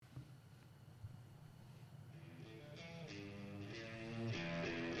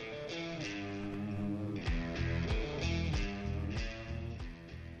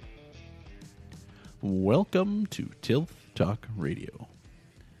Welcome to Tilth Talk Radio.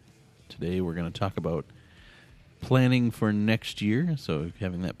 Today we're going to talk about planning for next year, so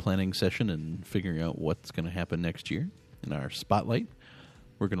having that planning session and figuring out what's going to happen next year. In our spotlight,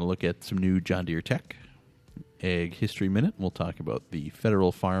 we're going to look at some new John Deere tech. Ag History Minute, we'll talk about the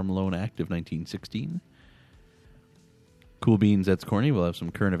Federal Farm Loan Act of 1916. Cool Beans, That's Corny, we'll have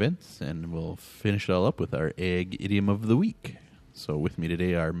some current events, and we'll finish it all up with our Ag Idiom of the Week. So with me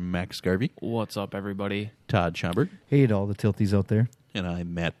today are Max Garvey. What's up, everybody? Todd Schomburg. Hey to all the Tilthies out there. And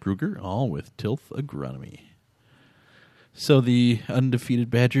I'm Matt Brugger, all with Tilth Agronomy. So the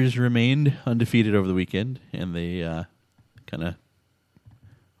undefeated Badgers remained undefeated over the weekend, and they kind of,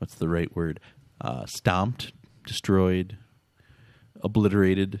 what's the right word, stomped, destroyed,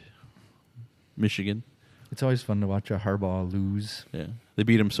 obliterated Michigan. It's always fun to watch a Harbaugh lose. Yeah, they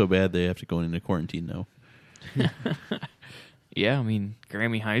beat them so bad they have to go into quarantine now. Yeah, I mean,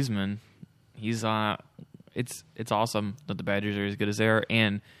 Grammy Heisman, he's it's awesome that the Badgers are as good as they are,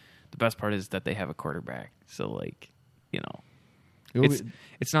 and the best part is that they have a quarterback. So, like, you know,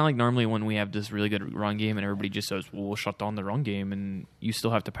 it's not like normally when we have this really good run game and everybody just says, well, we'll shut down the run game and you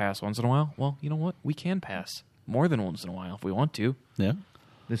still have to pass once in a while. Well, you know what? We can pass more than once in a while if we want to. Yeah.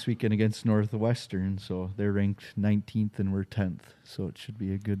 This weekend against Northwestern, so they're ranked 19th and we're 10th, so it should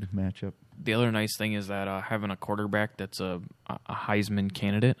be a good matchup. The other nice thing is that having a quarterback that's a Heisman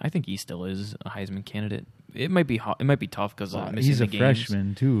candidate, I think he still is a Heisman candidate. It might be tough because he's a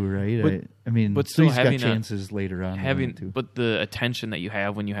freshman too, right? But, I mean, but so still he's got having chances later on. But the attention that you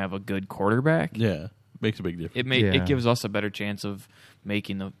have when you have a good quarterback, Yeah, makes a big difference. it gives us a better chance of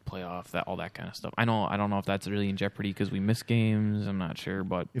making the playoff, all that kind of stuff. I don't know if that's really in jeopardy because we miss games. I'm not sure,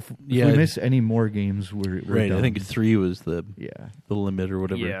 but if we miss any more games, we're right. done. I think 3 was the limit or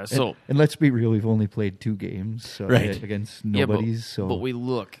whatever. Yeah. So and let's be real, we've only played 2 games, so right. against nobodies. But we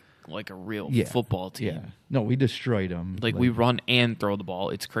look like a real football team. Yeah. No, we destroyed them. Like we run and throw the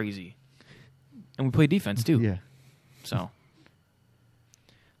ball. It's crazy, and we play defense too. Yeah. So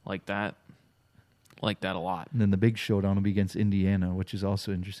like that a lot. And then the big showdown will be against Indiana, which is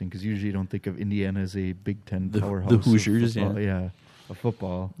also interesting because usually you don't think of Indiana as a Big Ten powerhouse. The Hoosiers, of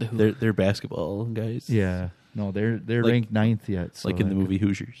football. They're basketball guys. Yeah, no, they're ranked 9th yet. So like in the movie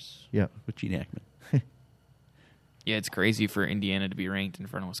Hoosiers. Yeah, with Gene Hackman. Yeah, it's crazy for Indiana to be ranked in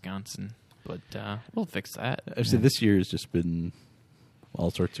front of Wisconsin, but we'll fix that. I've said this year has just been all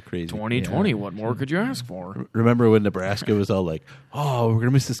sorts of crazy. 2020, what more could you ask for? Remember when Nebraska was all like, "Oh, we're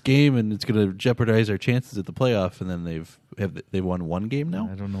gonna miss this game, and it's gonna jeopardize our chances at the playoff," and then they've won 1 game now.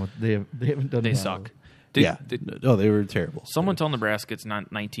 I don't know what they haven't done. They well. suck. They were terrible. Someone tell Nebraska it's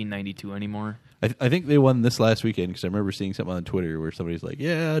not 1992 anymore. I think they won this last weekend because I remember seeing something on Twitter where somebody's like,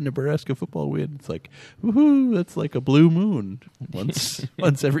 "Yeah, Nebraska football win." It's like, woohoo! That's like a blue moon once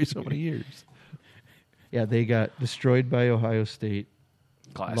every so many years. Yeah, they got destroyed by Ohio State.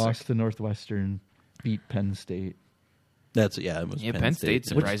 Classic. Lost to Northwestern, beat Penn State. It was Penn State's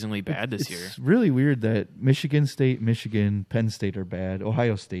surprisingly bad this year. It's really weird that Michigan State, Michigan, Penn State are bad.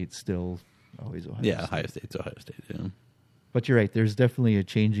 Ohio State's still always Ohio State. Yeah, Ohio State's Ohio State, yeah. But you're right, there's definitely a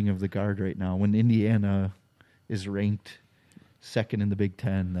changing of the guard right now. When Indiana is ranked 2nd in the Big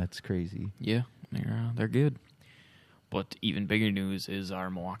Ten, that's crazy. Yeah, they're good. But even bigger news is our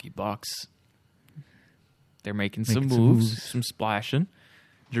Milwaukee Bucks. They're making some moves, some splashing.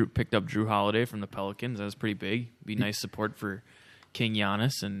 Drew picked up Drew Holiday from the Pelicans. That was pretty big. Be nice support for King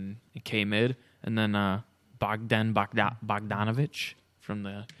Giannis and K-Mid. And then Bogdan Bogdanovic from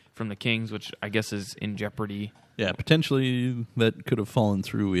the Kings, which I guess is in jeopardy. Yeah, potentially that could have fallen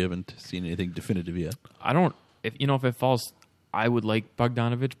through. We haven't seen anything definitive yet. If it falls, I would like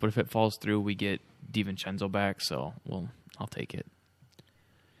Bogdanovic, but if it falls through, we get DiVincenzo back, so I'll take it.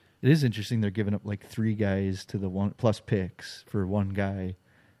 It is interesting they're giving up like 3 guys to the 1 plus picks for 1 guy.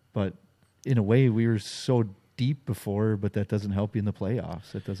 But in a way, we were so deep before, but that doesn't help you in the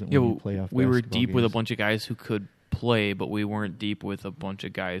playoffs. That doesn't win you playoff. We were deep games. with a bunch of guys who could play, but we weren't deep with a bunch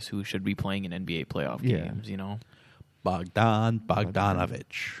of guys who should be playing in NBA playoff games, you know? Bogdanovic.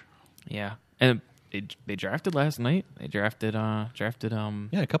 Yeah. And they drafted last night. They drafted a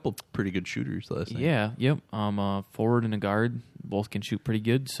couple pretty good shooters last night. Yeah, yep. A forward and a guard both can shoot pretty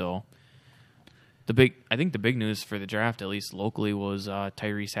good, so I think the big news for the draft, at least locally, was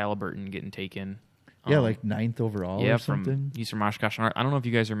Tyrese Halliburton getting taken. Like 9th overall or something. He's from Oshkosh. I don't know if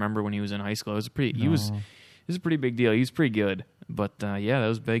you guys remember when he was in high school. It was a pretty big deal. He was pretty good. But that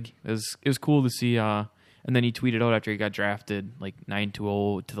was big. It was cool to see. And then he tweeted out after he got drafted, like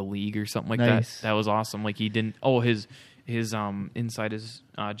 9-0 to the league or something like that. That was awesome. Like he didn't. Oh, his inside his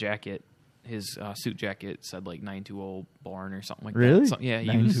jacket his suit jacket said like 920 born or something like Really? that. So, yeah, he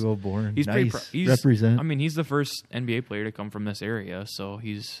 920 born. He's pretty Nice. he's, Represent. I mean, he's the first NBA player to come from this area, so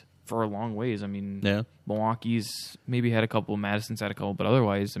he's for a long ways. I mean, Yeah. Milwaukee's maybe had a couple, Madison's had a couple, but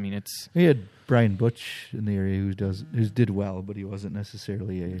otherwise, I mean, it's He had Brian Butch in the area who did well, but he wasn't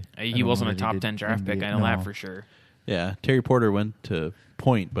necessarily he wasn't a top 10 draft pick. I know that for sure. Yeah, Terry Porter went to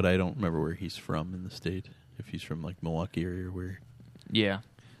Point, but I don't remember where he's from in the state. If he's from like Milwaukee area or where. Yeah,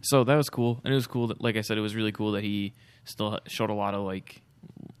 so that was cool, and it was cool that, like I said, it was really cool that he still showed a lot of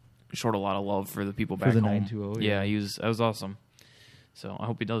love for the people back For the home. 920, Yeah, that was awesome. So I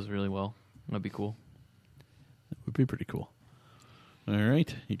hope he does really well. That'd be cool. That would be pretty cool. All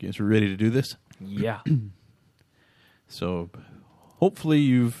right, you guys are ready to do this? Yeah. So hopefully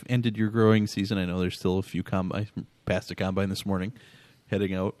you've ended your growing season. I know there's still a few combines. Passed the combine this morning,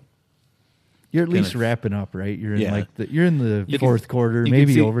 heading out. You're at Kind least of- wrapping up, right? You're in Yeah. you're in the You can- fourth quarter, You can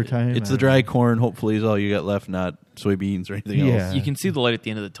maybe see overtime. It's I the don't dry know. corn. Hopefully, is all you got left, not soybeans or anything Yeah. else. You can see the light at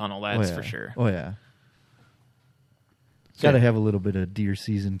the end of the tunnel, that's Oh, yeah. for sure. Oh yeah. So, Got to have a little bit of deer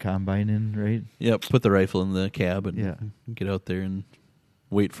season combine in, right? Yep. Put the rifle in the cab and Yeah. get out there and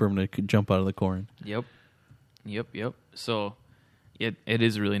wait for him to jump out of the corn. Yep. So it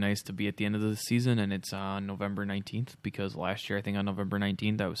is really nice to be at the end of the season, and it's on November 19th, because last year, I think on November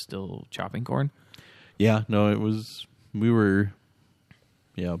 19th, I was still chopping corn. Yeah. No, it was. We were.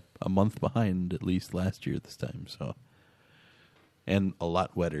 Yeah, a month behind at least last year at this time. So, and a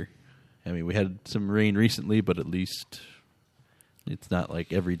lot wetter. I mean, we had some rain recently, but at least it's not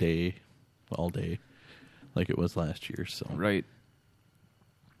like every day, all day, like it was last year. So, Right.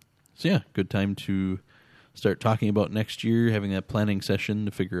 So yeah, good time to start talking about next year, having that planning session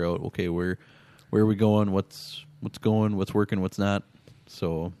to figure out, okay, where are we going, what's going, what's working, what's not.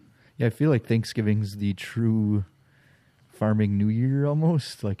 So Yeah, I feel like Thanksgiving's the true farming New Year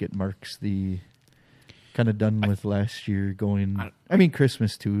almost. Like it marks the kind of done with last year going. I mean,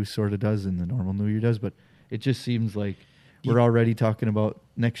 Christmas too sort of does, and the normal New Year does, but it just seems like we're already talking about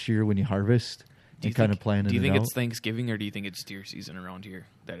next year when you harvest and kind of planning it out. Do you think it's Thanksgiving, or do you think it's deer season around here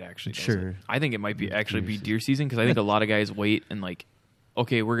that actually does Sure. it? I think it might be actually be Deer deer season, because I think a lot of guys wait and like,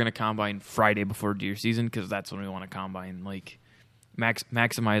 okay, we're going to combine Friday before deer season because that's when we want to combine, like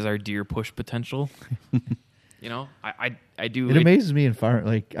maximize our deer push potential. You know, I do. It amazes me in farm.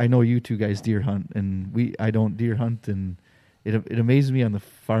 Like I know you two guys deer hunt, and I don't deer hunt, and it amazes me on the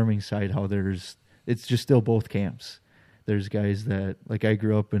farming side how it's just still both camps. There's guys that, like, I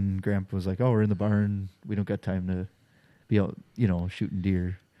grew up and Grandpa was like, "Oh, we're in the barn. We don't got time to be out, shooting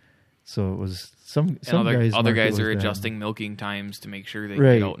deer." So it was some other guys. other mark it guys are with that. adjusting milking times to make sure they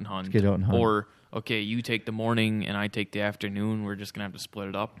Right. get out and hunt. Get out and hunt. Or okay, you take the morning and I take the afternoon. We're just gonna have to split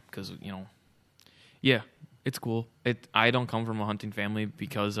it up because yeah, it's cool. I don't come from a hunting family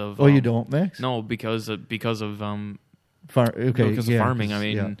because of. Oh, you don't, Max? No, because of because of farming. I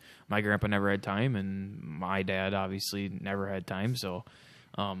mean, my grandpa never had time, and my dad obviously never had time. So,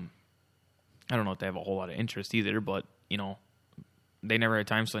 I don't know if they have a whole lot of interest either. But they never had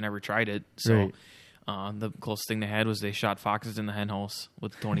time, so they never tried it. So, Right. the closest thing they had was they shot foxes in the hen house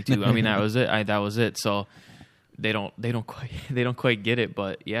with 22. I mean, that was it. That was it. So they don't quite get it.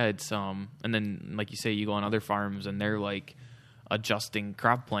 But yeah, it's and then like you say, you go on other farms and they're like adjusting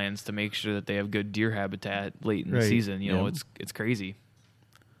crop plans to make sure that they have good deer habitat late in the Right. season. Yeah. It's crazy.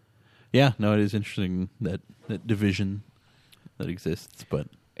 yeah, no, it is interesting that division that exists, but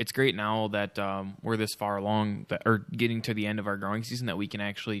It's great now that we're this far along, or getting to the end of our growing season, that we can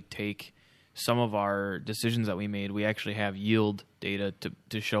actually take some of our decisions that we made. We actually have yield data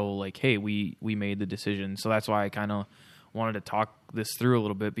to show, like, hey, we made the decision. So that's why I kind of wanted to talk this through a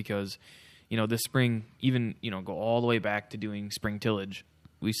little bit, because this spring, even go all the way back to doing spring tillage.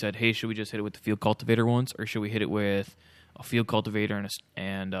 We said, hey, should we just hit it with the field cultivator once, or should we hit it with a field cultivator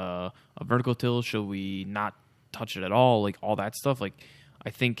and a vertical till? Should we not touch it at all? Like all that stuff. Like I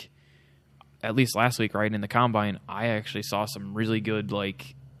think at least last week, right in the combine, I actually saw some really good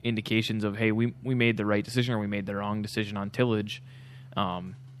like indications of, hey, we made the right decision or we made the wrong decision on tillage. For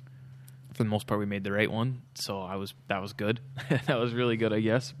the most part, we made the right one, so that was good. That was really good, I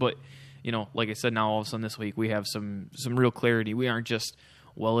guess. But like I said, now all of a sudden this week we have some real clarity. We aren't just,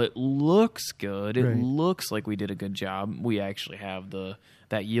 well, it looks good. It Right. looks like we did a good job. We actually have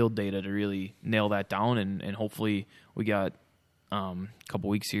that yield data to really nail that down, and hopefully we got a couple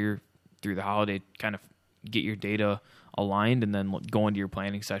weeks here through the holiday, kind of get your data aligned, and then go into your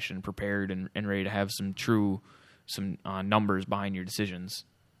planning session prepared and ready to have some numbers behind your decisions.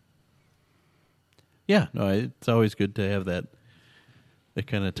 yeah, no, it's always good to have that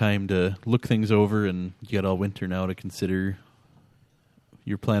kind of time to look things over, and you got all winter now to consider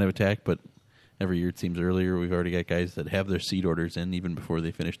your plan of attack. But Every year it seems earlier. We've already got guys that have their seed orders in even before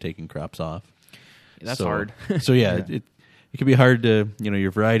they finish taking crops off. That's hard. So yeah, it can be hard to, your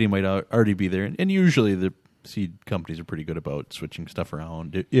variety might already be there. And usually the seed companies are pretty good about switching stuff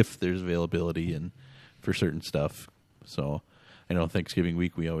around if there's availability and for certain stuff. So I know Thanksgiving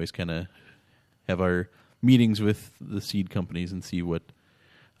week we always kind of have our meetings with the seed companies and see what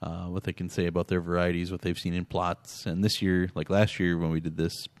they can say about their varieties, what they've seen in plots. And this year, like last year when we did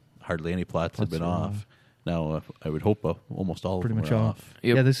this, hardly any plots had been off. Now I would hope almost all pretty of them much are off.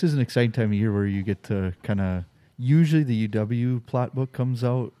 Yep. Yeah, this is an exciting time of year where you get to kind of. Usually the UW plot book comes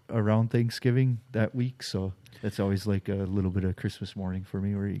out around Thanksgiving that week, so that's always like a little bit of Christmas morning for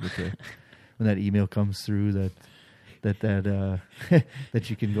me, where you get to when that email comes through that that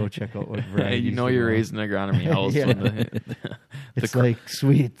you can go check out what varieties. You're raised in an agronomy house. Yeah. When It's like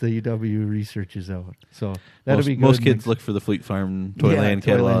sweet. The UW research is out, so that'll be good. Most kids look for the Fleet Farm Toyland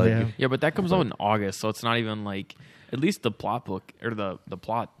catalog. Toyland, yeah, but that comes out in August, so it's not even like at least the plot book or the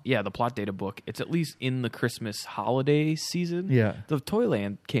plot data book. It's at least in the Christmas holiday season. Yeah. The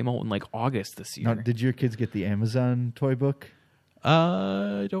Toyland came out in like August this year. Now, did your kids get the Amazon toy book?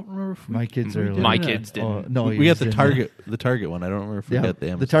 I don't remember if My kids are. My like, kids didn't. Oh, no, we got yours the didn't. Target one. I don't remember if we Yeah, got the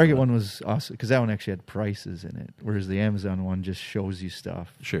Amazon the Target one was awesome because that one actually had prices in it, whereas the Amazon one just shows you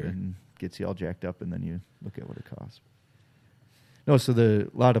stuff, Sure. and gets you all jacked up, and then you look at what it costs. No, so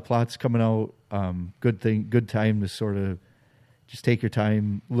a lot of plots coming out. Good time to sort of just take your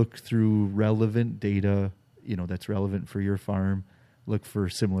time, look through relevant data, that's relevant for your farm. Look for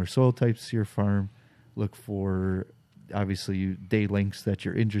similar soil types to your farm. Look for obviously day lengths that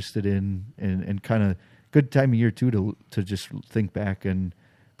you're interested in, and kind of good time of year too to just think back and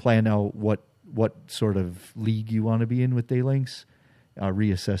plan out what sort of league you want to be in with day lengths.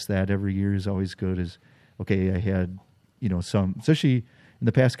 Reassess that every year is always good. I had some, especially in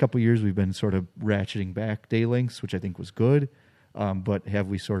the past couple of years, we've been sort of ratcheting back day lengths, which I think was good. But have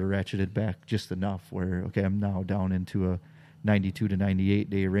we sort of ratcheted back just enough where I'm now down into a 92 to 98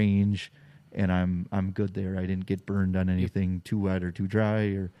 day range, and I'm good there. I didn't get burned on anything too wet or too dry,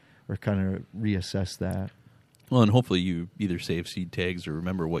 or kind of reassess that. Well, and hopefully you either save seed tags or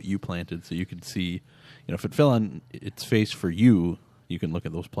remember what you planted, so you can see, if it fell on its face for you, you can look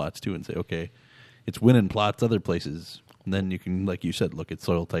at those plots too and say, okay, it's winning plots other places. And then you can, like you said, look at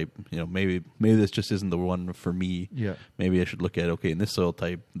soil type. Maybe this just isn't the one for me. Yeah. Maybe I should look at, in this soil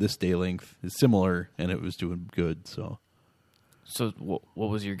type, this day length is similar, and it was doing good. So what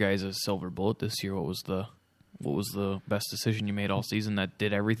was your guys' silver bullet this year? What was the best decision you made all season that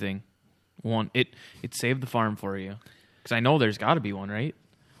did everything? It saved the farm for you, because I know there's got to be one, right?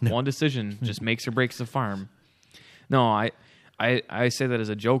 No. One decision just makes or breaks the farm. No, I say that as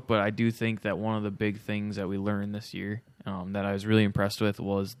a joke, but I do think that one of the big things that we learned this year that I was really impressed with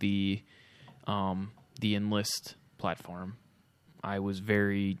was the Enlist platform. I was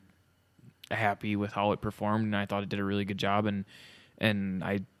very happy with how it performed, and I thought it did a really good job, and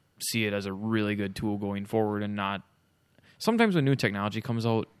I see it as a really good tool going forward. And not sometimes when new technology comes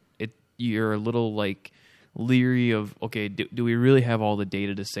out, you're a little like leery of, okay, do we really have all the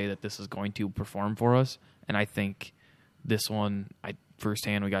data to say that this is going to perform for us? And I think this one,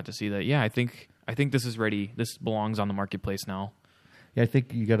 firsthand, we got to see that. Yeah, I think this is ready. This belongs on the marketplace now. Yeah, I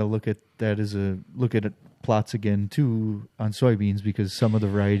think you got to look at that look at plots again too on soybeans, because some of the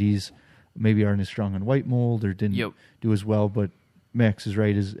varieties maybe aren't as strong on white mold or didn't do as well. But Max is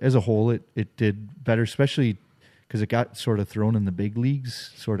right. As a whole, it did better, especially because it got sort of thrown in the big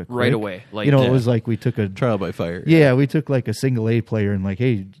leagues sort of quick. Right away. Like, it was like we took a trial by fire. Yeah, we took like a single A player and like,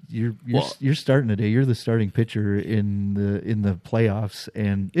 hey, you're starting today. You're the starting pitcher in the playoffs,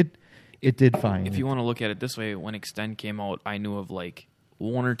 and it did fine. If you want to look at it this way, when Extend came out, I knew of like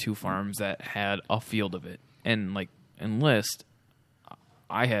one or two farms that had a field of it, and like Enlist,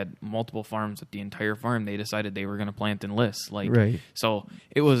 I had multiple farms with the entire farm. They decided they were going to plant Enlist. Right. So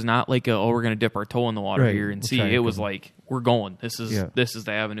it was not like we're going to dip our toe in the water here and see. It was like, we're going. This is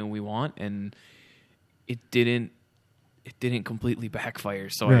the avenue we want, and it didn't completely backfire.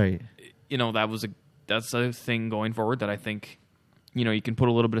 So that's a thing going forward that I think you can put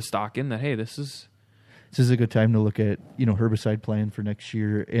a little bit of stock in that. Hey, this is a good time to look at herbicide plan for next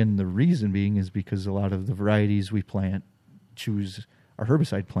year, and the reason being is because a lot of the varieties we plant choose our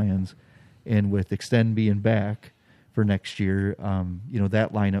herbicide plans, and with Extend being back for next year,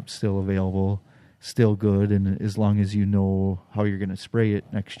 that lineup's still available, still good, and as long as you know how you're going to spray it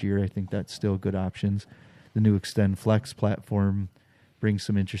next year, I think that's still good options. The new Extend Flex platform brings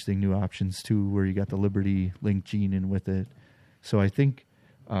some interesting new options too, where you got the Liberty Link gene in with it. So I think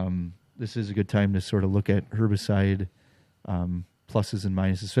this is a good time to sort of look at herbicide pluses and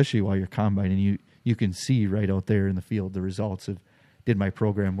minuses, especially while you're combining. You can see right out there in the field the results of, did my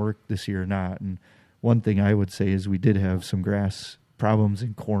program work this year or not? And one thing I would say is we did have some grass problems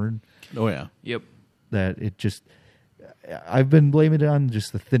in corn. Oh, yeah. Yep. That it just, I've been blaming it on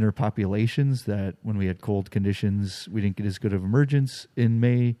just the thinner populations, that when we had cold conditions, we didn't get as good of emergence in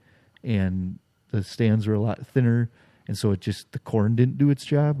May, and the stands were a lot thinner, and so the corn didn't do its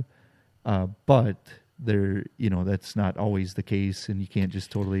job. But there, that's not always the case, and you can't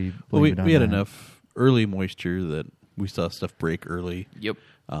just totally blame it on we had that. enough early moisture that we saw stuff break early. Yep.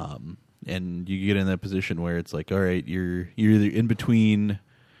 And you get in that position where it's like, all right, you're either in between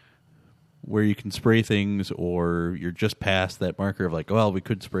where you can spray things, or you're just past that marker of like, well, we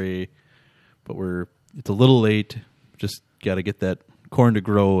could spray, but it's a little late. Just got to get that corn to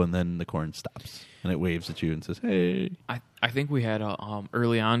grow, and then the corn stops and it waves at you and says, "Hey." I think we had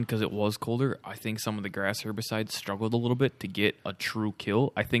early on, because it was colder, I think some of the grass herbicides struggled a little bit to get a true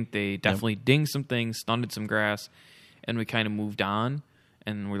kill. I think they definitely dinged some things, stunted some grass, and we kind of moved on.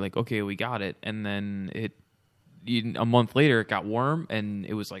 And we're like, okay, we got it. And then a month later, it got warm, and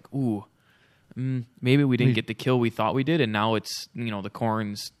it was like, ooh, maybe we didn't get the kill we thought we did. And now it's, the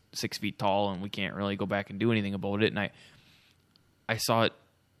corn's 6 feet tall, and we can't really go back and do anything about it. And I saw it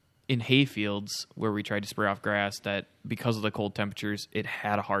in hay fields where we tried to spray off grass, that because of the cold temperatures, it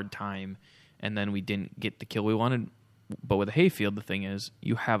had a hard time, and then we didn't get the kill we wanted. But with a hay field, the thing is,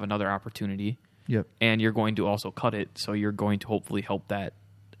 you have another opportunity. Yep. And you're going to also cut it, so you're going to hopefully help that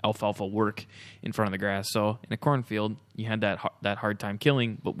alfalfa work in front of the grass. So in a cornfield, you had that hard time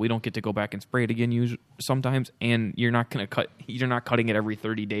killing, but we don't get to go back and spray it again sometimes, and you're not cutting it every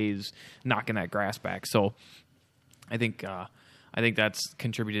 30 days, knocking that grass back. So I think that's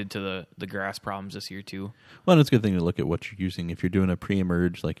contributed to the grass problems this year too. Well, and it's a good thing to look at what you're using. If you're doing a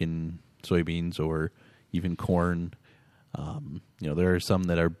pre-emerge like in soybeans or even corn, there are some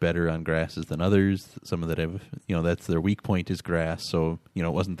that are better on grasses than others. Some that have, that's their weak point is grass. So, it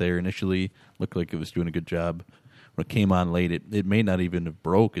wasn't there initially. Looked like it was doing a good job. When it came on late, it may not even have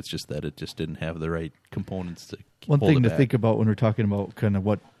broke. It's just that it just didn't have the right components to One hold thing it to back. think about when we're talking about kind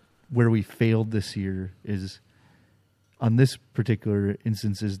of where we failed this year is, on this particular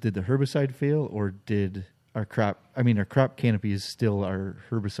instances, did the herbicide fail, or did our crop canopy is still our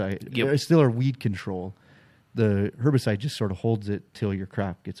herbicide, it's still our weed control. The herbicide just sort of holds it till your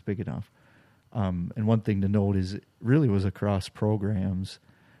crop gets big enough. And one thing to note is it really was across programs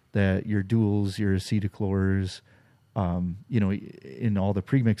that your duals, your acetochlors, in all the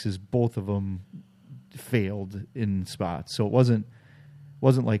premixes, both of them failed in spots. So it wasn't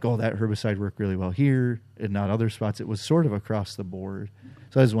like, oh, that herbicide worked really well here and not other spots. It was sort of across the board.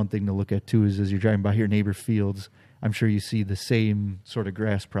 So that's one thing to look at too, is as you're driving by your neighbor fields, I'm sure you see the same sort of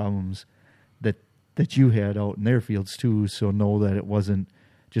grass problems that you had out in their fields too. So know that it wasn't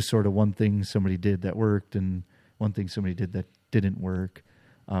just sort of one thing somebody did that worked and one thing somebody did that didn't work.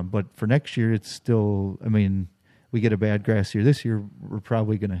 But for next year, it's still, we get a bad grass year this year, we're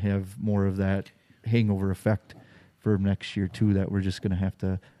probably going to have more of that hangover effect for next year too, that we're just going to have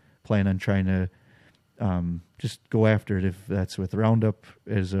to plan on trying to just go after it, if that's with Roundup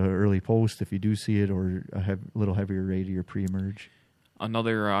as an early post, if you do see it, or a little heavier rate of your pre-emerge.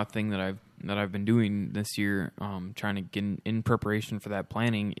 Another thing that I've been doing this year, trying to get in preparation for that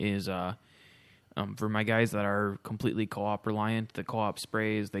planning, is for my guys that are completely co-op reliant. The co-op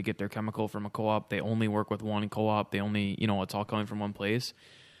sprays, they get their chemical from a co-op. They only work with one co-op. They only, it's all coming from one place.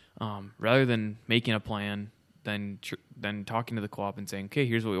 Rather than making a plan, then talking to the co-op and saying, okay,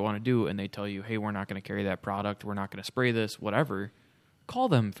 here's what we want to do, and they tell you, hey, we're not going to carry that product, we're not going to spray this, whatever. Call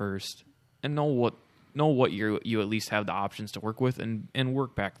them first and know what you at least have the options to work with, and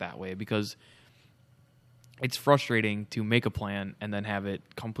work back that way, because it's frustrating to make a plan and then have it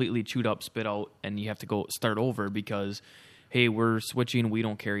completely chewed up, spit out, and you have to go start over because, hey, we're switching, we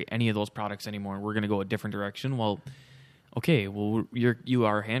don't carry any of those products anymore, we're going to go a different direction. Well, okay, you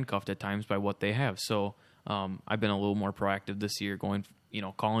are handcuffed at times by what they have. So I've been a little more proactive this year, going,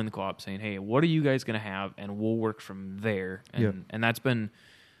 calling the co-op saying, hey, what are you guys going to have, and we'll work from there. And that's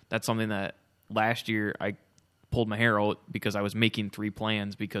something that last year I pulled my hair out because I was making 3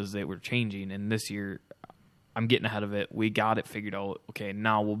 plans because they were changing, and this year I'm getting ahead of it. We got it figured out. Okay,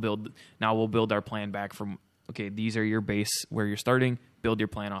 now we'll build our plan back from, okay, these are your base where you're starting, build your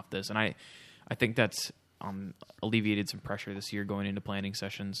plan off this. And I think that's alleviated some pressure this year going into planning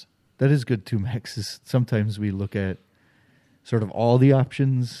sessions. That is good too, Max. Is sometimes we look at sort of all the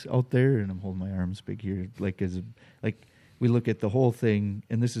options out there, and I'm holding my arms big here, we look at the whole thing,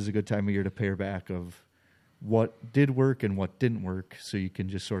 and this is a good time of year to pare back of what did work and what didn't work, so you can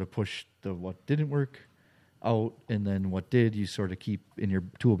just sort of push the what didn't work out, and then what did you sort of keep in your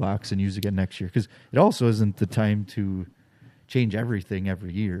toolbox and use again next year. Because it also isn't the time to change everything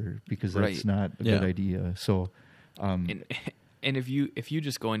every year, because that's Right. not a good idea. So, And if you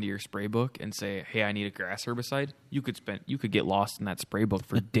just go into your spray book and say, "Hey, I need a grass herbicide," you could get lost in that spray book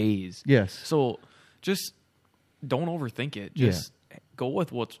for days. yes. So just don't overthink it. Just go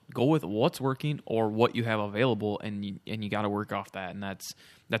with what's working or what you have available, and you got to work off that. And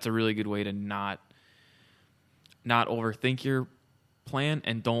that's a really good way to not overthink your plan,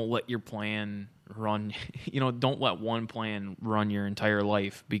 and don't let your plan run. Don't let one plan run your entire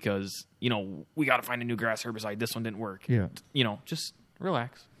life because we got to find a new grass herbicide. This one didn't work. Yeah. Just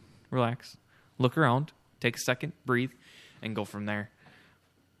relax, look around, take a second, breathe, and go from there.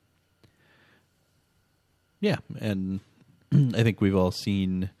 Yeah, and I think we've all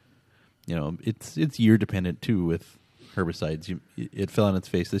seen, it's year dependent too with herbicides. It fell on its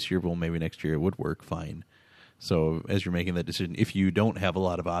face this year, well, maybe next year it would work fine. So as you're making that decision, if you don't have a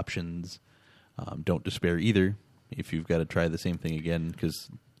lot of options, don't despair either. If you've got to try the same thing again, because,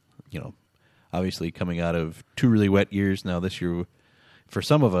 obviously coming out of 2 really wet years now this year, for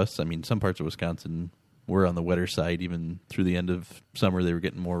some of us, I mean, some parts of Wisconsin were on the wetter side. Even through the end of summer, they were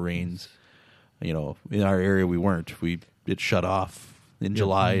getting more rains. In our area, we weren't. It shut off in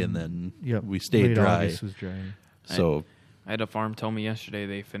July, and then we stayed Late dry. August was dry. So I had a farm tell me yesterday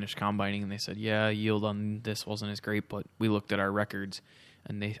they finished combining, and they said, yeah, yield on this wasn't as great, but we looked at our records,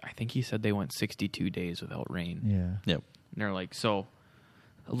 and I think he said they went 62 days without rain. Yeah. yep. And they're like, so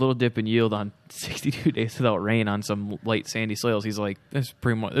a little dip in yield on 62 days without rain on some light sandy soils. He's like, that's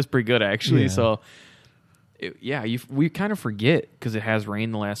pretty good actually. Yeah. So we kind of forget, because it has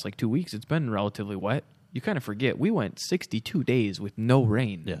rained the last 2 weeks. It's been relatively wet. You kind of forget we went 62 days with no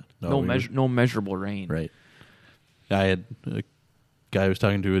rain. Yeah. No measurable rain. Right. I had a guy I was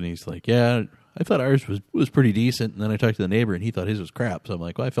talking to, and he's like, yeah, I thought ours was pretty decent. And then I talked to the neighbor, and he thought his was crap. So I'm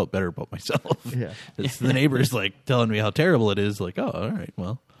like, well, I felt better about myself. Yeah. It's the neighbor's telling me how terrible it is. Like, oh, all right,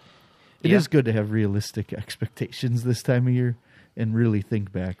 well. It is good to have realistic expectations this time of year and really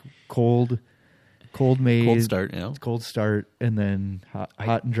think back. Cold May. Cold start, yeah. Cold start, and then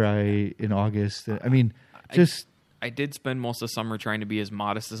hot and dry in August. I mean, I did spend most of the summer trying to be as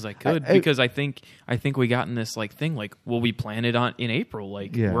modest as I could, because I think we got in this thing we planted on in April, we're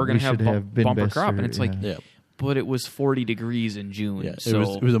going to have bumper crop, and it's Yeah. but it was 40 degrees in June. Yeah, so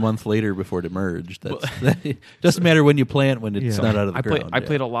it was a month later before it emerged. It doesn't matter when you plant, when it's not out of the ground. I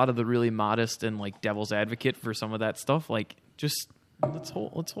played a lot of the really modest and devil's advocate for some of that stuff. Just let's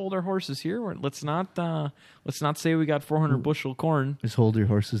hold our horses here. Let's not say we got 400 bushel corn. Just hold your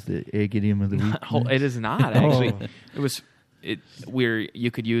horses. The egg idiom of the week. It is not actually. Where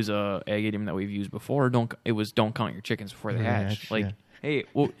you could use a egg idiom that we've used before. Don't count your chickens before they hatch. Hey,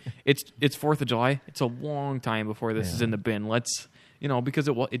 well, it's 4th of July. It's a long time before this is in the bin. Let's because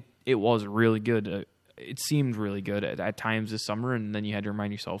it was really good. It seemed really good at times this summer, and then you had to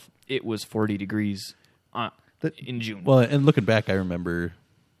remind yourself it was 40 degrees in June. Well, and looking back, I remember,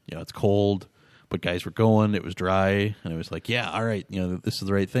 it's cold, but guys were going. It was dry, and I was like, yeah, all right, this is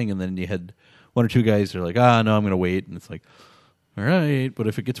the right thing. And then you had 1 or 2 guys that are like, no, I'm going to wait. And it's like, all right, but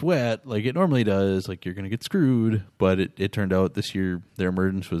if it gets wet, like it normally does, you're going to get screwed. But it turned out this year their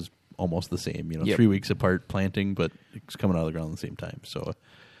emergence was almost the same. 3 weeks apart planting, but it's coming out of the ground at the same time. So,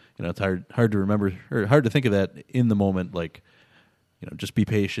 it's hard to remember, or hard to think of that in the moment. Just be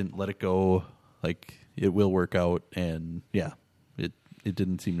patient, let it go. It will work out, and it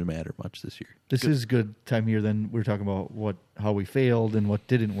didn't seem to matter much this year. This is good time of year. Then we're talking about how we failed and what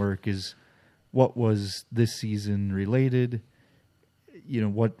didn't work. Is what was this season related?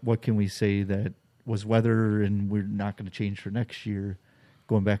 What can we say that was weather and we're not going to change for next year?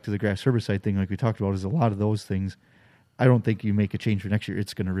 Going back to the grass herbicide thing, like we talked about, is a lot of those things. I don't think you make a change for next year,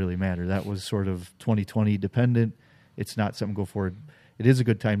 it's going to really matter. That was sort of 2020 dependent. It's not something to go forward. It is a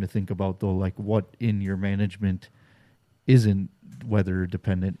good time to think about, though, what in your management isn't weather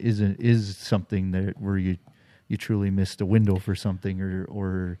dependent, is something that where you truly missed a window for something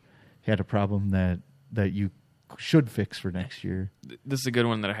or had a problem that you should fix for next year. This is a good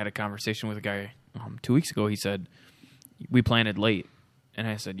one that I had a conversation with a guy 2 weeks ago. He said, we planted late. And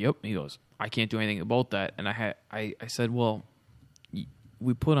I said, yep. He goes, I can't do anything about that. And I said, well,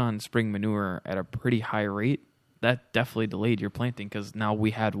 we put on spring manure at a pretty high rate. That definitely delayed your planting because now we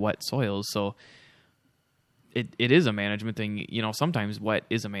had wet soils. So it is a management thing. Sometimes wet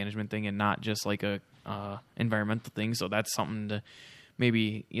is a management thing and not just a environmental thing. So that's something to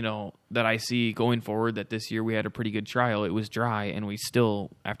maybe, that I see going forward, that this year we had a pretty good trial. It was dry, and we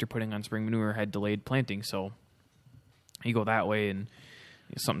still, after putting on spring manure, had delayed planting. So you go that way, and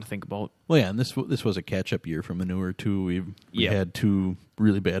something to think about. Well, yeah, and this was a catch-up year for manure, too. We Yep. had 2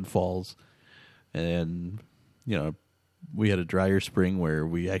 really bad falls, and, we had a drier spring where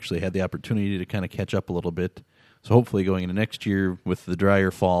we actually had the opportunity to kind of catch up a little bit. So hopefully going into next year with the drier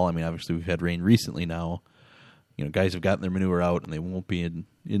fall, I mean, obviously we've had rain recently now. Guys have gotten their manure out, and they won't be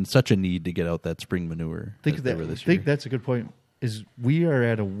in such a need to get out that spring manure. I as they were this year. think that's a good point. Is we are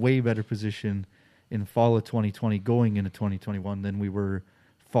at a way better position in fall of 2020 going into 2021 than we were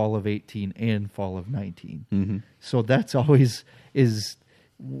fall of 18 and fall of 19. Mm-hmm. So that's always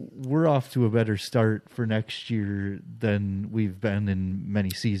we're off to a better start for next year than we've been in many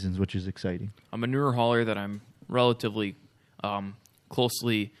seasons, which is exciting. A manure hauler that I'm relatively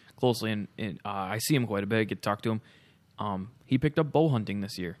closely in I see him quite a bit, get to talk to him. He picked up bow hunting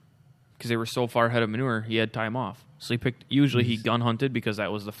this year because they were so far ahead of manure. He had time off, so he gun hunted because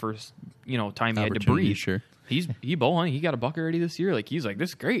that was the first time he had to breathe. Sure. He bow hunting. He got a buck already this year. Like, he's like, this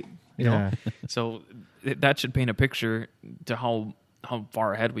is great. You know? So that should paint a picture to how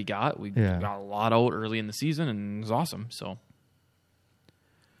far ahead we got. We got a lot out early in the season, and it was awesome. So,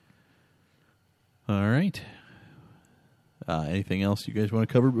 all right. Anything else you guys want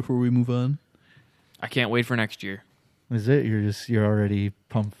to cover before we move on? I can't wait for next year. Is it? You're already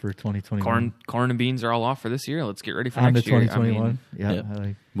pumped for 2021. Corn and beans are all off for this year. Let's get ready for On next to year.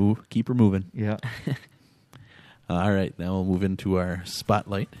 2021. Keep her moving. Yeah. All right, now we'll move into our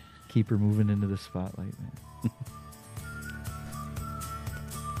spotlight. Keep her moving into the spotlight, man.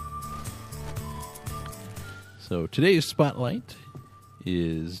 So today's spotlight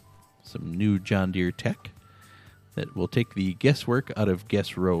is some new John Deere tech that will take the guesswork out of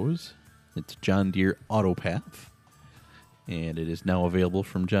guess rows. It's John Deere AutoPath, and it is now available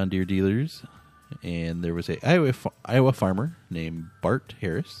from John Deere dealers. And there was a Iowa farmer named Bart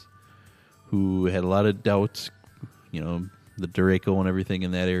Harris who had a lot of doubts, the Dureco and everything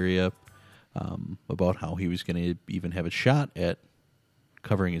in that area, about how he was going to even have a shot at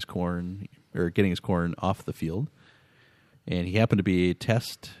covering his corn or getting his corn off the field. And he happened to be a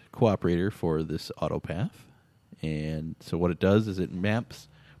test cooperator for this AutoPath. And so what it does is it maps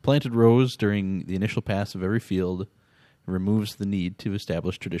planted rows during the initial pass of every field, removes the need to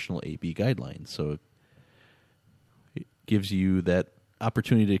establish traditional AB guidelines. So it gives you that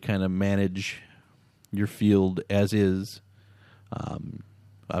opportunity to kind of manage your field as is.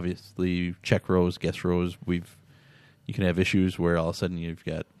 Obviously, check rows, guess rows. You can have issues where all of a sudden you've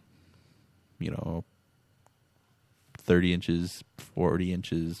got, 30 inches, 40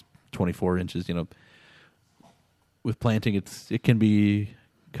 inches, 24 inches. With planting, it can be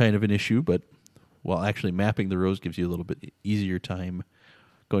kind of an issue, but while actually mapping the rows gives you a little bit easier time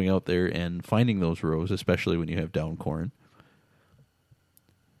going out there and finding those rows, especially when you have down corn.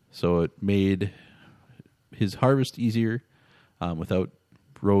 So it made his harvest easier. Without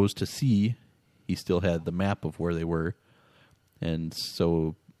rows to see, he still had the map of where they were. And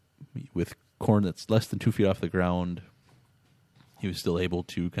so with corn that's less than 2 feet off the ground, he was still able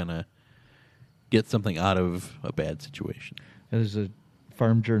to kind of get something out of a bad situation. There's a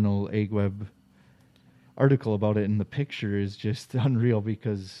Farm Journal AgWeb article about it, and the picture is just unreal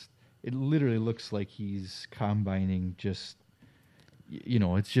because it literally looks like he's combining just,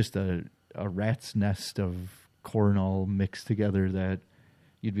 it's just a rat's nest of corn all mixed together that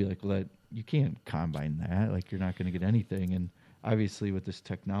you'd be like, you can't combine that. Like, you're not going to get anything. And obviously with this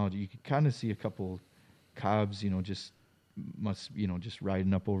technology, you could kind of see a couple cobs, just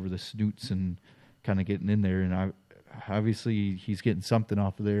riding up over the snoots and kind of getting in there. And obviously he's getting something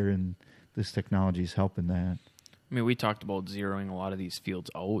off of there, and this technology is helping that. I mean, we talked about zeroing a lot of these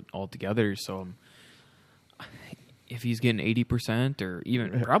fields out altogether. So if he's getting 80% or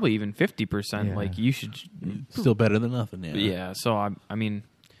probably even 50%, like, you should still better than nothing. Yeah. So I mean,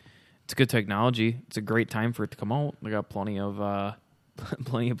 it's good technology. It's a great time for it to come out. They got plenty of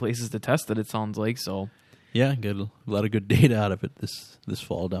places to test it. It sounds like so. Yeah, get a lot of good data out of it this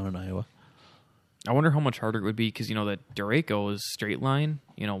fall down in Iowa. I wonder how much harder it would be because that Dureco is straight line,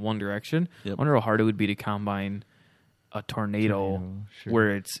 one direction. Yep. I wonder how hard it would be to combine a tornado sure.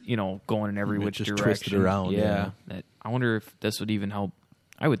 where it's going in every which direction. Twist it around. Yeah. I wonder if this would even help.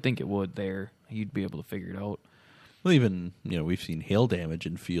 I would think it would. There, you'd be able to figure it out. Well, even we've seen hail damage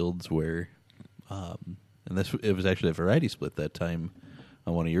in fields where, and it was actually a variety split that time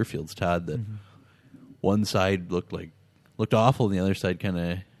on one of your fields, Todd. That one side looked awful, and the other side kind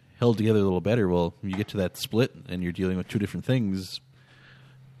of held together a little better. Well, you get to that split, and you're dealing with two different things.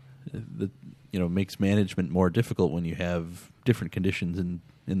 That makes management more difficult when you have different conditions in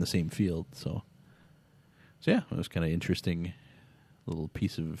the same field. So yeah, it was kind of interesting little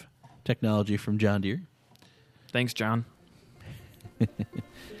piece of technology from John Deere. Thanks, John.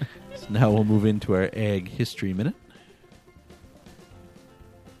 So now we'll move into our Ag History Minute.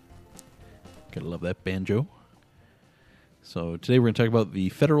 Gotta love that banjo. So today we're going to talk about the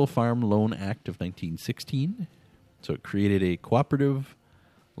Federal Farm Loan Act of 1916. So it created a cooperative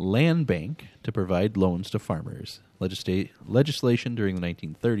land bank to provide loans to farmers. Legislation during the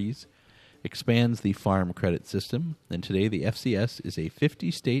 1930s expands the farm credit system, and today the FCS is a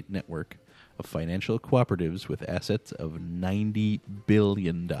 50-state network of financial cooperatives with assets of $90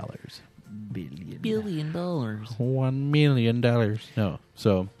 billion. $1 billion. $1 million. No.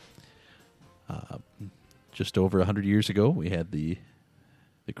 So, just over 100 years ago, we had the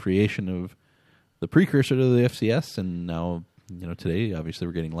creation of the precursor to the FCS, and now, today, obviously,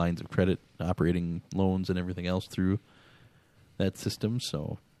 we're getting lines of credit, operating loans, and everything else through that system.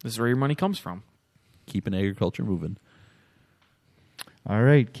 So, This is where your money comes from. keeping agriculture moving. All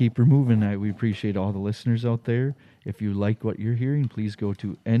right, keep her moving. We appreciate all the listeners out there. If you like what you're hearing, please go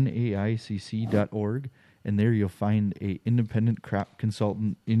to naicc.org, and there you'll find a independent crop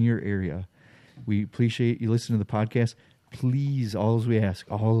consultant in your area. We appreciate you listening to the podcast. Please, all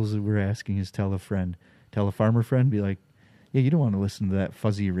we're asking is tell a friend. Tell a farmer friend, be like, yeah, you don't want to listen to that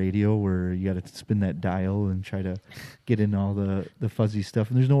fuzzy radio where you got to spin that dial and try to get in all the fuzzy stuff.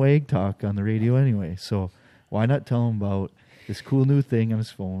 And there's no ag talk on the radio anyway. So why not tell him about this cool new thing on his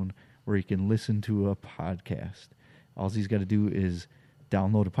phone where he can listen to a podcast? All he's got to do is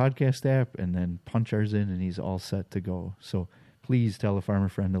download a podcast app and then punch ours in, and he's all set to go. So please tell a farmer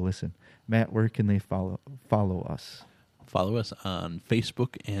friend to listen. Matt, where can they follow us? Follow us on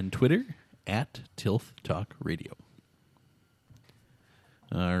Facebook and Twitter at Tilth Talk Radio.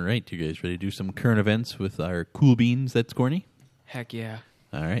 All right, you guys ready to do some current events with our cool beans? That's Corny. Heck yeah.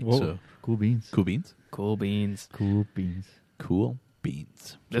 All right, Whoa, so cool beans. cool beans. Cool beans. Cool beans. Cool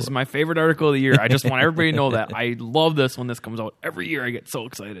beans. This is my favorite article of the year. I just want everybody to know that. I love this when this comes out. Every year I get so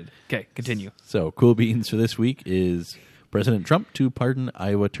excited. Okay, continue. So, cool beans for this week is President Trump to pardon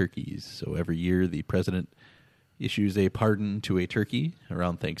Iowa turkeys. So, every year the president issues a pardon to a turkey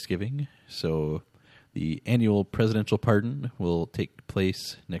around Thanksgiving. So, the annual presidential pardon will take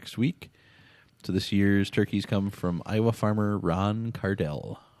place next week. So, this year's turkeys come from Iowa farmer Ron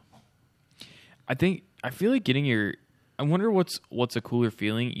Cardell. I feel like I wonder what's a cooler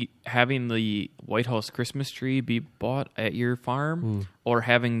feeling, having the White House Christmas tree be bought at your farm or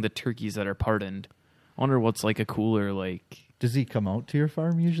having the turkeys that are pardoned. I wonder what's like a cooler, like... Does he come out to your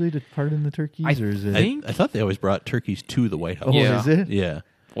farm usually to pardon the turkeys? Or is it? I thought they always brought turkeys to the White House. Oh, Yeah. is it? Yeah.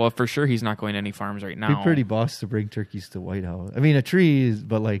 Well, for sure he's not going to any farms right now. Be pretty boss to bring turkeys to White House. I mean, a tree is,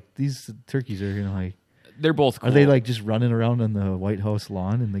 but like these turkeys are They're both cool. are they like just running around on the White House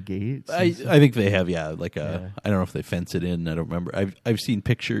lawn and the gates? I think they have, I don't know if they fence it in. I don't remember. I've seen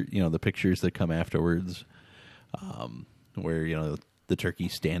the pictures that come afterwards, where the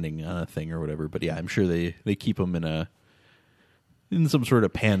turkey's standing on a thing or whatever. But yeah, I'm sure they keep them in some sort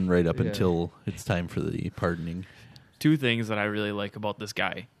of pen right up until it's time for the pardoning. Two things that I really like about this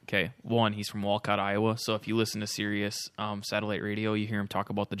guy. Okay, one, he's from Walcott, Iowa. So if you listen to Sirius satellite radio, you hear him talk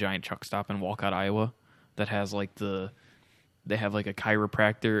about the giant truck stop in Walcott, Iowa, that has they have like a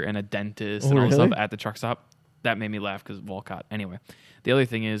chiropractor and a dentist and all really? stuff at the truck stop. That made me laugh because Walcott. Anyway, the other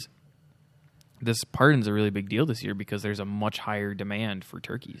thing is this pardon's a really big deal this year because there's a much higher demand for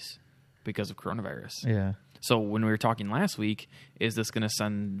turkeys because of coronavirus. Yeah. So when we were talking last week, is this going to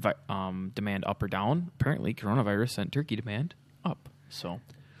send demand up or down? Apparently, coronavirus sent turkey demand up. So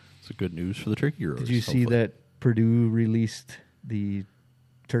It's good news for the turkey growers. Did you see hopefully. that Purdue released the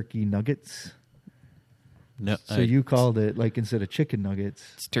turkey nuggets? No, So you called it like instead of chicken nuggets.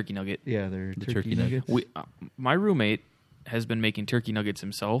 it's turkey nugget. Yeah, they're The turkey turkey nuggets. My roommate has been making turkey nuggets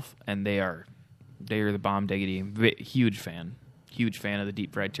himself, and they are the bomb diggity. Huge fan of the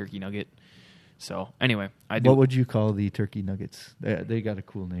deep fried turkey nugget. So anyway, What would you call the turkey nuggets? They got a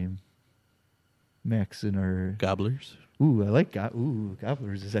cool name. Max in our gobblers. I like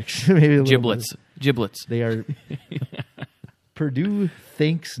gobblers is actually maybe a little giblets. more- Giblets. They are Purdue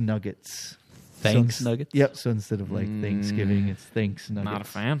Thanks Nuggets. Thanks So nuggets? Yep. So instead of like Thanksgiving, it's Thanks Nuggets. Not a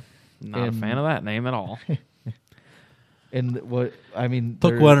fan. Not a fan of that name at all. And what I mean,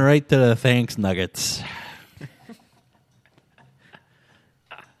 Took one right to the thanks nuggets.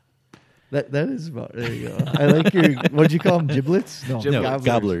 That is about. There you go. I like your. What'd you call them? Giblets? No, Giblets.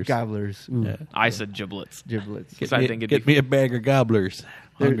 Gobblers. Gobblers. Ooh, Yeah. I said giblets. giblets. Because I think Get me a bag of gobblers.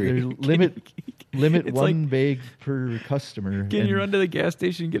 They're Hungry. limit It's one bag per customer. Can you and- run to the gas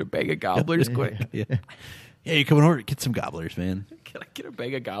station and get a bag of gobblers quick? Yeah. Yeah, you coming over? Get some gobblers, man. Can I get a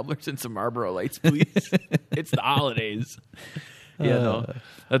bag of gobblers and some Marlboro Lights, please? It's the holidays. Yeah, no,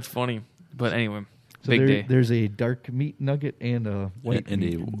 that's funny. But anyway, So Big day. there's a dark meat nugget and a white And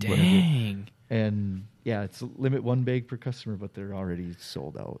meat a- nugget. Dang. And yeah, it's limit one bag per customer, but they're already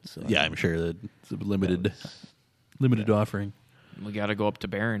sold out. So Yeah, I'm sure that it's a limited that was- offering. We got to go up to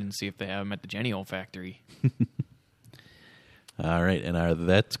Barron and see if they have them at the Jenny-O factory. All right, and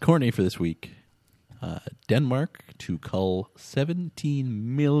that's corny for this week. Denmark to cull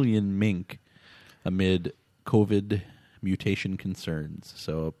 17 million mink amid COVID mutation concerns.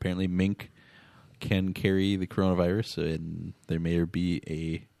 So apparently mink can carry the coronavirus, and there may be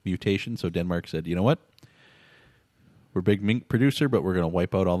a mutation. So Denmark said, you know what? We're a big mink producer, but we're going to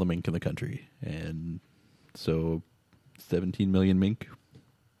wipe out all the mink in the country. And so 17 million mink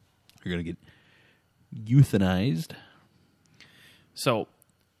are going to get euthanized. So,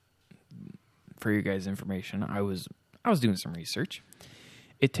 for your guys' information, I was doing some research.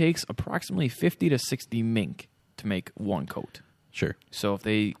 It takes approximately 50 to 60 mink to make one coat. Sure. So if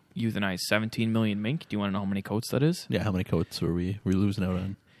they euthanize 17 million mink, do you want to know how many coats that is? Yeah, how many coats were we losing out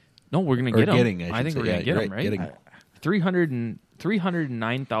on? No, we're going to Or get them. getting, I I think should we're say. going to Yeah, get them, right, right? getting.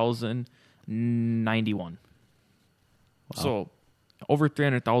 309,091. Wow. So over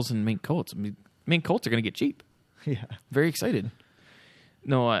 300,000 mink coats. I mean, mink coats are going to get cheap. Yeah. Very excited.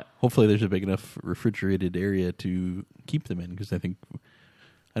 No, Hopefully there's a big enough refrigerated area to keep them in, because I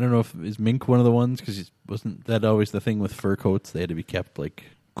don't know if, is mink one of the ones, because wasn't that always the thing with fur coats? They had to be kept like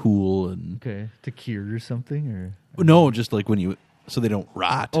cool and... Okay. To cure or something or? No, just like so they don't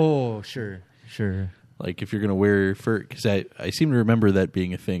rot. Oh, sure. Like if you're going to wear fur, because I seem to remember that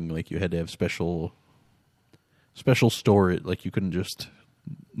being a thing, like you had to have special store it, like you couldn't just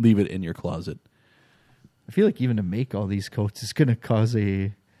leave it in your closet. I feel like even to make all these coats is going to cause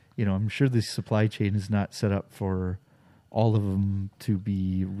I'm sure the supply chain is not set up for all of them to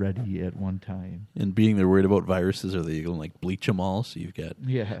be ready at one time. And being they're worried about viruses, are they going to like bleach them all? So you've got,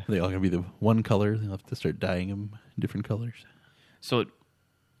 Yeah. are they all going to be the one color? They'll have to start dyeing them different colors. so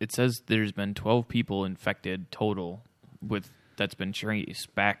it says there's been 12 people infected total that's been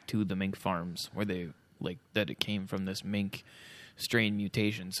traced back to the mink farms where they that it came from this mink strain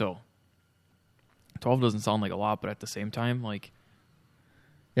mutation. So 12 doesn't sound like a lot, but at the same time, like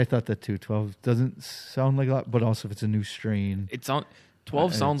I thought that too. 12 doesn't sound like a lot, but also if it's a new strain.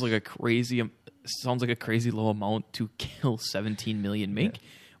 12 sounds like a crazy low amount to kill 17 million mink. Yeah.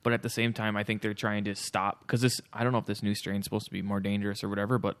 But at the same time, I think they're trying to stop, because I don't know if this new strain is supposed to be more dangerous or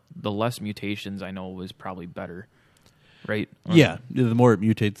whatever, but the less mutations I know is probably better, right? Yeah, the more it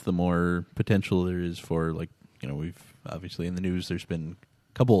mutates, the more potential there is for, like, we've obviously in the news, there's been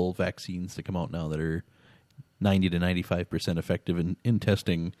a couple vaccines that come out now that are 90 to 95% effective in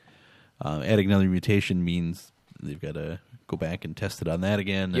testing. Adding another mutation means they've got to go back and test it on that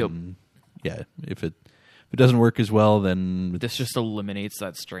again. Yep. And yeah, if it doesn't work as well, then This just eliminates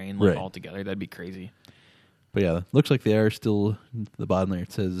that strain Right. altogether. That'd be crazy. But yeah, looks like they are still, the bottom there,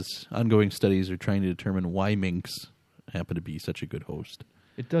 it says ongoing studies are trying to determine why minks happen to be such a good host.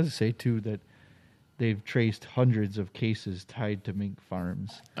 It does say too that they've traced hundreds of cases tied to mink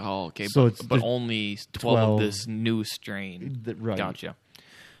farms. Oh, okay. So but it's but just only 12 of 12. this new strain. Right. Gotcha.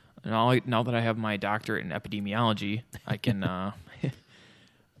 Now that I have my doctorate in epidemiology, I can.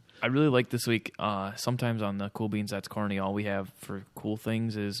 I really like this week. Sometimes on the Cool Beans That's Corny, all we have for cool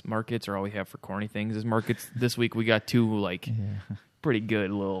things is markets, or all we have for corny things is markets. This week we got two pretty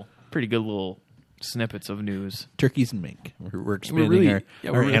good little snippets of news. Turkeys and mink. We're expanding really- our yeah,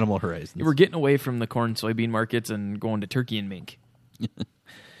 we're really- animal horizons. We're getting away from the corn soybean markets and going to turkey and mink.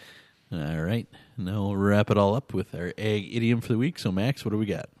 All right. Now we'll wrap it all up with our ag idiom for the week. So, Max, what do we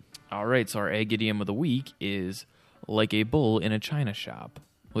got? All right, so our egg idiom of the week is like a bull in a china shop,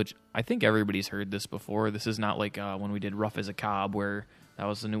 which I think everybody's heard this before. This is not like when we did rough as a cob, where that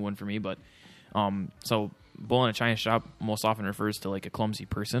was a new one for me. But so bull in a china shop most often refers to like a clumsy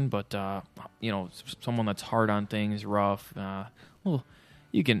person, but someone that's hard on things, rough. Well,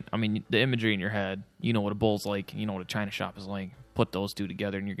 you can, the imagery in your head, you know what a bull's like, you know what a china shop is like. Put those two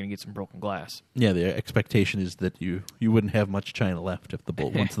together, and you're going to get some broken glass. Yeah, the expectation is that you wouldn't have much china left if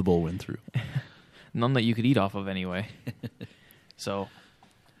once the bull went through. None that you could eat off of anyway. So,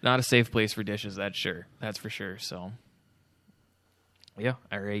 not a safe place for dishes, that's for sure. So, yeah,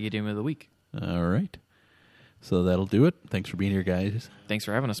 our egg idiom of the week. All right. So that'll do it. Thanks for being here, guys. Thanks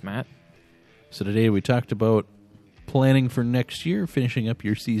for having us, Matt. So today we talked about planning for next year, finishing up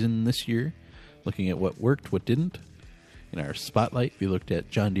your season this year, looking at what worked, what didn't. In our spotlight, we looked at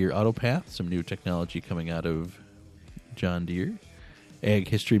John Deere AutoPath, some new technology coming out of John Deere. Ag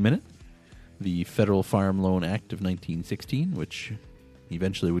History Minute, the Federal Farm Loan Act of 1916, which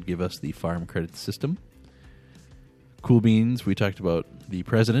eventually would give us the Farm Credit System. Cool Beans, we talked about the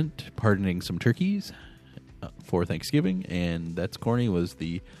president pardoning some turkeys for Thanksgiving, and That's Corny was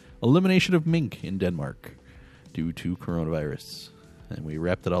the elimination of mink in Denmark due to coronavirus. And we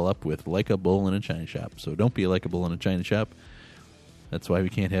wrapped it all up with like a bull in a china shop. So don't be like a bull in a china shop. That's why we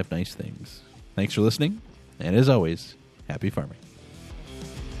can't have nice things. Thanks for listening, and as always, happy farming.